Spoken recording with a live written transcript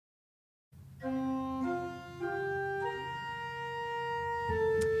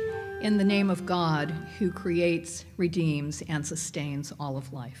In the name of God, who creates, redeems, and sustains all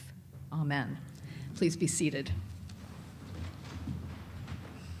of life. Amen. Please be seated.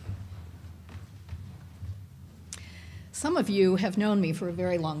 Some of you have known me for a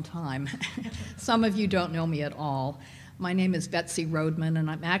very long time. Some of you don't know me at all. My name is Betsy Rodman, and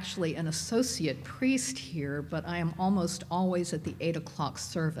I'm actually an associate priest here, but I am almost always at the 8 o'clock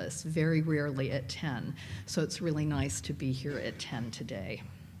service, very rarely at 10. So it's really nice to be here at 10 today.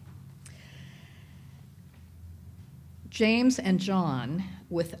 James and John,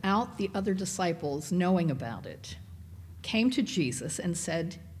 without the other disciples knowing about it, came to Jesus and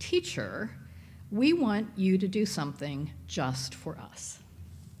said, "Teacher, we want you to do something just for us."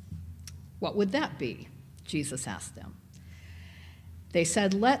 "What would that be?" Jesus asked them. They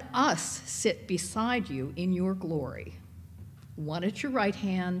said, "Let us sit beside you in your glory, one at your right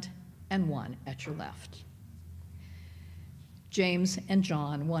hand and one at your left." James and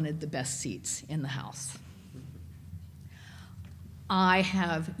John wanted the best seats in the house. I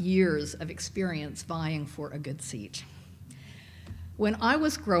have years of experience vying for a good seat. When I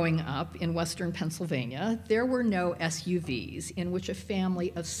was growing up in Western Pennsylvania, there were no SUVs in which a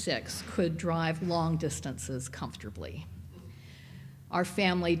family of 6 could drive long distances comfortably. Our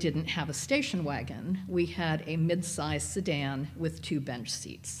family didn't have a station wagon. We had a mid-sized sedan with 2 bench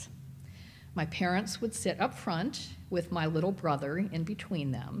seats. My parents would sit up front with my little brother in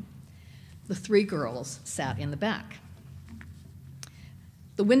between them. The 3 girls sat in the back.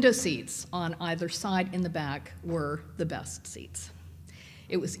 The window seats on either side in the back were the best seats.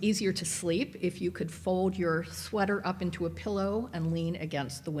 It was easier to sleep if you could fold your sweater up into a pillow and lean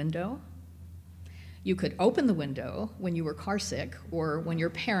against the window. You could open the window when you were carsick or when your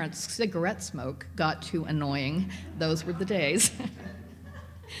parents' cigarette smoke got too annoying. Those were the days.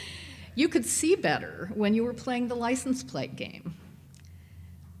 You could see better when you were playing the license plate game.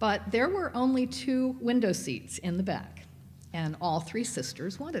 But there were only 2 window seats in the back, and all 3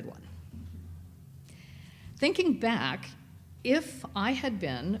 sisters wanted one. Thinking back, if I had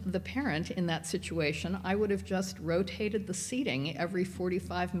been the parent in that situation, I would have just rotated the seating every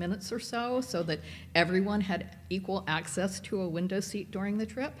 45 minutes or so that everyone had equal access to a window seat during the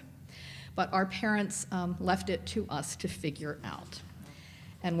trip. But our parents left it to us to figure out.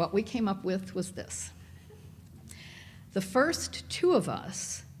 And what we came up with was this. The first 2 of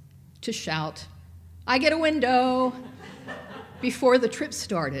us to shout, "I get a window," before the trip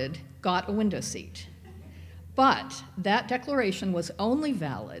started, got a window seat. But that declaration was only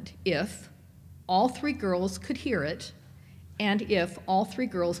valid if all 3 girls could hear it and if all 3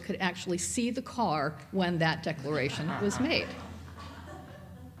 girls could actually see the car when that declaration was made.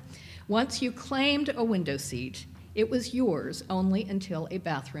 Once you claimed a window seat, it was yours only until a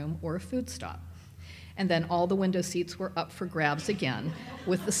bathroom or a food stop. And then all the window seats were up for grabs again,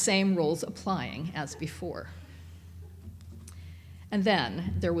 with the same rules applying as before. And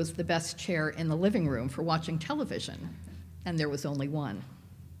then there was the best chair in the living room for watching television, and there was only one.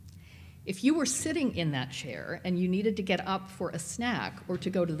 If you were sitting in that chair and you needed to get up for a snack or to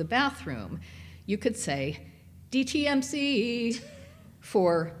go to the bathroom, you could say, "DTMC,"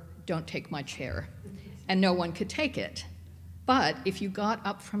 for "don't take my chair," and no one could take it. But if you got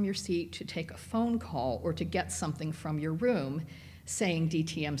up from your seat to take a phone call or to get something from your room, saying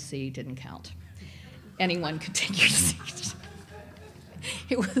DTMC didn't count. Anyone could take your seat.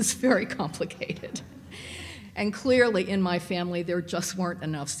 It was very complicated. And clearly in my family, there just weren't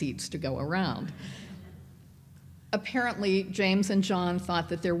enough seats to go around. Apparently, James and John thought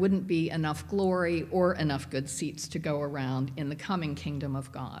that there wouldn't be enough glory or enough good seats to go around in the coming kingdom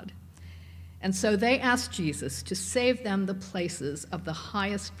of God. And so they asked Jesus to save them the places of the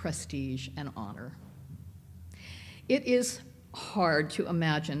highest prestige and honor. It is hard to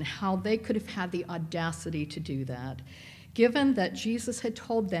imagine how they could have had the audacity to do that, given that Jesus had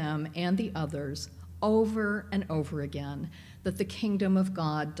told them and the others over and over again that the kingdom of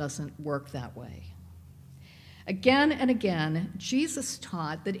God doesn't work that way. Again and again, Jesus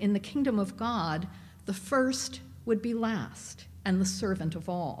taught that in the kingdom of God, the first would be last and the servant of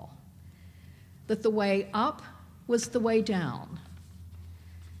all. That the way up was the way down.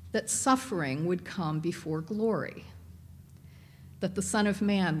 That suffering would come before glory. That the Son of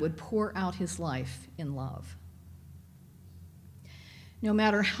Man would pour out his life in love. No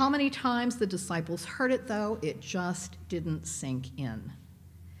matter how many times the disciples heard it, though, it just didn't sink in.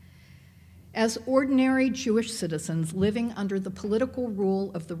 As ordinary Jewish citizens living under the political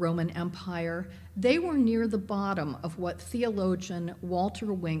rule of the Roman Empire, they were near the bottom of what theologian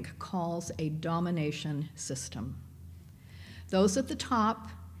Walter Wink calls a domination system. Those at the top,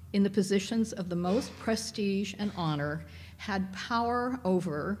 in the positions of the most prestige and honor, had power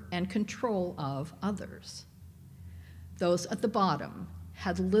over and control of others. Those at the bottom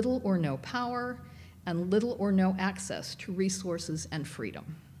had little or no power and little or no access to resources and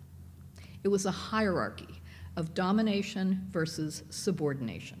freedom. It was a hierarchy of domination versus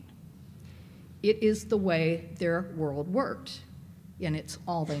subordination. It is the way their world worked, and it's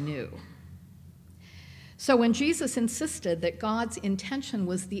all they knew. So when Jesus insisted that God's intention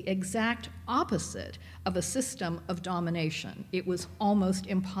was the exact opposite of a system of domination, it was almost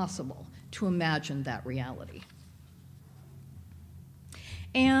impossible to imagine that reality.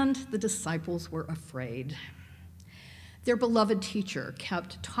 And the disciples were afraid. Their beloved teacher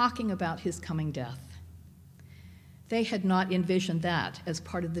kept talking about his coming death. They had not envisioned that as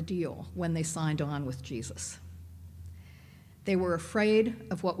part of the deal when they signed on with Jesus. They were afraid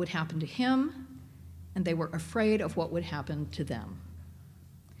of what would happen to him, and they were afraid of what would happen to them.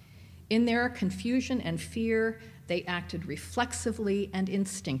 In their confusion and fear, they acted reflexively and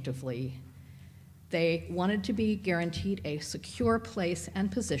instinctively. They wanted to be guaranteed a secure place and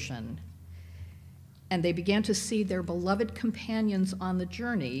position, and they began to see their beloved companions on the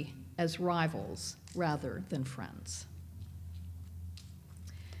journey as rivals rather than friends.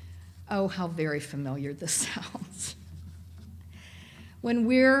 Oh, how very familiar this sounds. When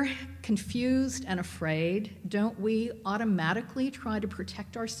we're confused and afraid, don't we automatically try to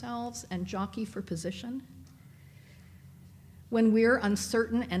protect ourselves and jockey for position? When we're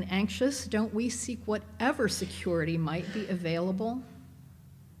uncertain and anxious, don't we seek whatever security might be available?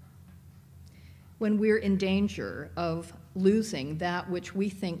 When we're in danger of losing that which we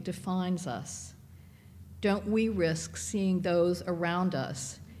think defines us, don't we risk seeing those around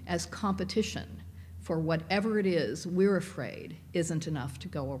us as competition for whatever it is we're afraid isn't enough to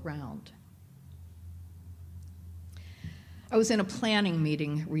go around? I was in a planning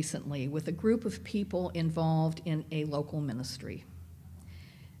meeting recently with a group of people involved in a local ministry.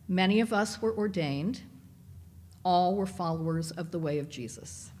 Many of us were ordained. All were followers of the way of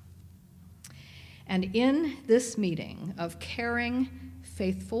Jesus. And in this meeting of caring,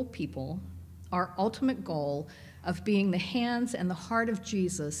 faithful people, our ultimate goal of being the hands and the heart of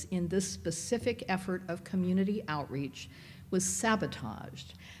Jesus in this specific effort of community outreach was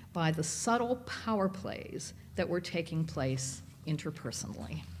sabotaged by the subtle power plays that were taking place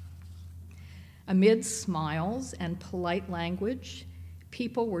interpersonally. Amid smiles and polite language,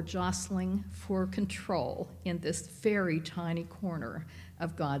 people were jostling for control in this very tiny corner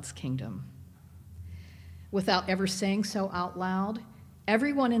of God's kingdom. Without ever saying so out loud,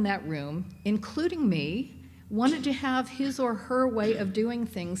 everyone in that room, including me, wanted to have his or her way of doing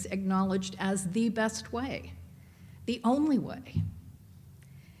things acknowledged as the best way, the only way.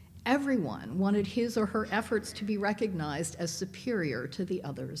 Everyone wanted his or her efforts to be recognized as superior to the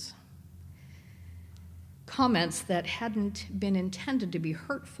others. Comments that hadn't been intended to be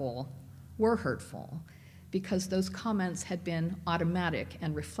hurtful were hurtful because those comments had been automatic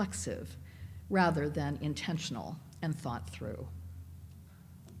and reflexive rather than intentional and thought through.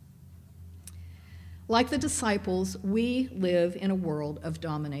 Like the disciples, we live in a world of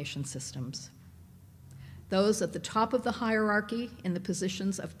domination systems. Those at the top of the hierarchy in the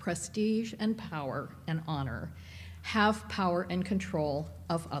positions of prestige and power and honor have power and control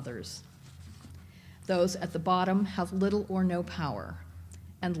of others. Those at the bottom have little or no power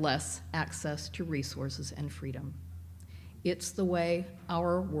and less access to resources and freedom. It's the way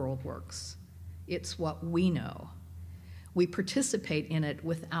our world works. It's what we know. We participate in it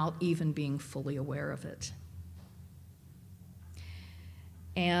without even being fully aware of it.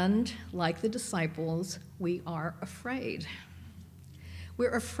 And like the disciples, we are afraid.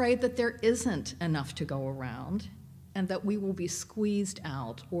 We're afraid that there isn't enough to go around and that we will be squeezed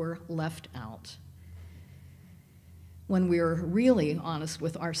out or left out. When we're really honest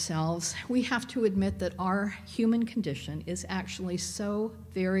with ourselves, we have to admit that our human condition is actually so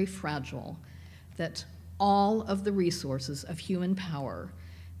very fragile that all of the resources of human power,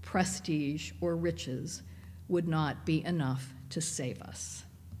 prestige, or riches would not be enough to save us.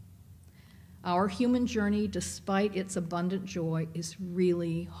 Our human journey, despite its abundant joy, is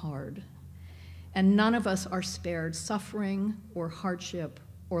really hard, and none of us are spared suffering or hardship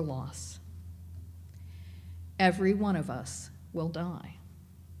or loss. Every one of us will die.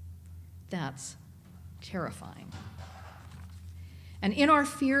 That's terrifying. And in our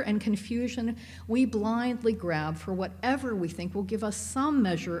fear and confusion, we blindly grab for whatever we think will give us some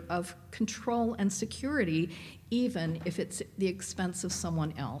measure of control and security, even if it's at the expense of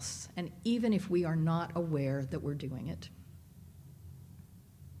someone else, and even if we are not aware that we're doing it.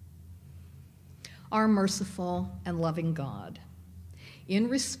 Our merciful and loving God, in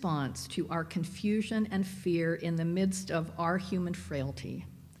response to our confusion and fear in the midst of our human frailty,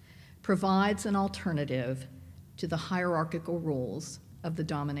 provides an alternative to the hierarchical rules of the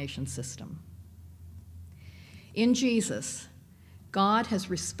domination system. In Jesus, God has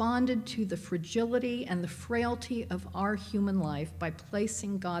responded to the fragility and the frailty of our human life by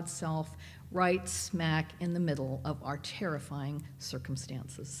placing God's self right smack in the middle of our terrifying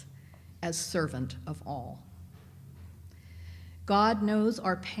circumstances, as servant of all. God knows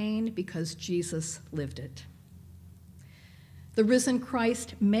our pain because Jesus lived it. The risen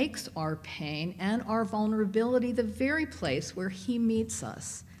Christ makes our pain and our vulnerability the very place where he meets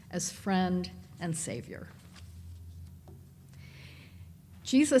us as friend and Savior.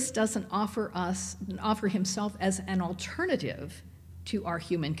 Jesus doesn't offer himself as an alternative to our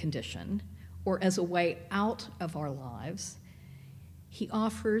human condition or as a way out of our lives. He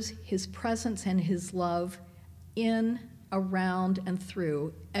offers his presence and his love in, around, and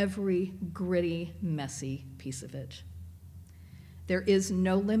through every gritty, messy piece of it. There is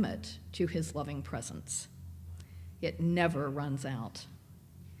no limit to his loving presence. It never runs out.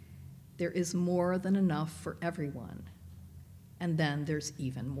 There is more than enough for everyone, and then there's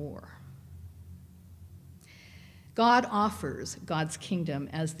even more. God offers God's kingdom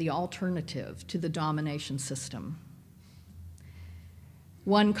as the alternative to the domination system.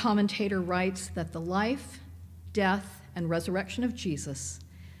 One commentator writes that the life, death, and resurrection of Jesus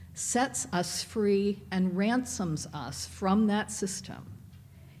sets us free and ransoms us from that system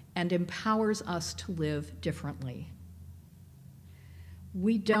and empowers us to live differently.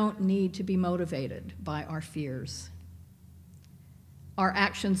 We don't need to be motivated by our fears. Our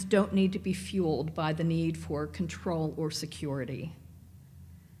actions don't need to be fueled by the need for control or security.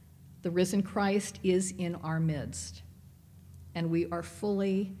 The risen Christ is in our midst, and we are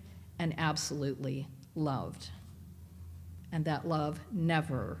fully and absolutely loved. And that love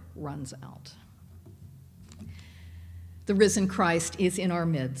never runs out. The risen Christ is in our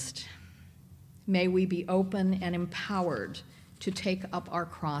midst. May we be open and empowered to take up our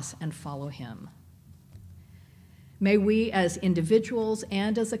cross and follow him. May we as individuals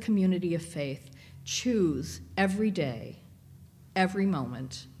and as a community of faith choose every day, every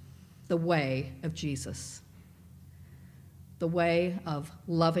moment, the way of Jesus, the way of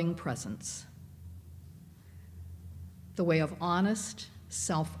loving presence, the way of honest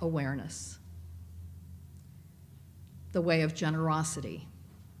self-awareness, the way of generosity,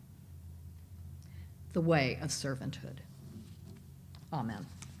 the way of servanthood. Amen.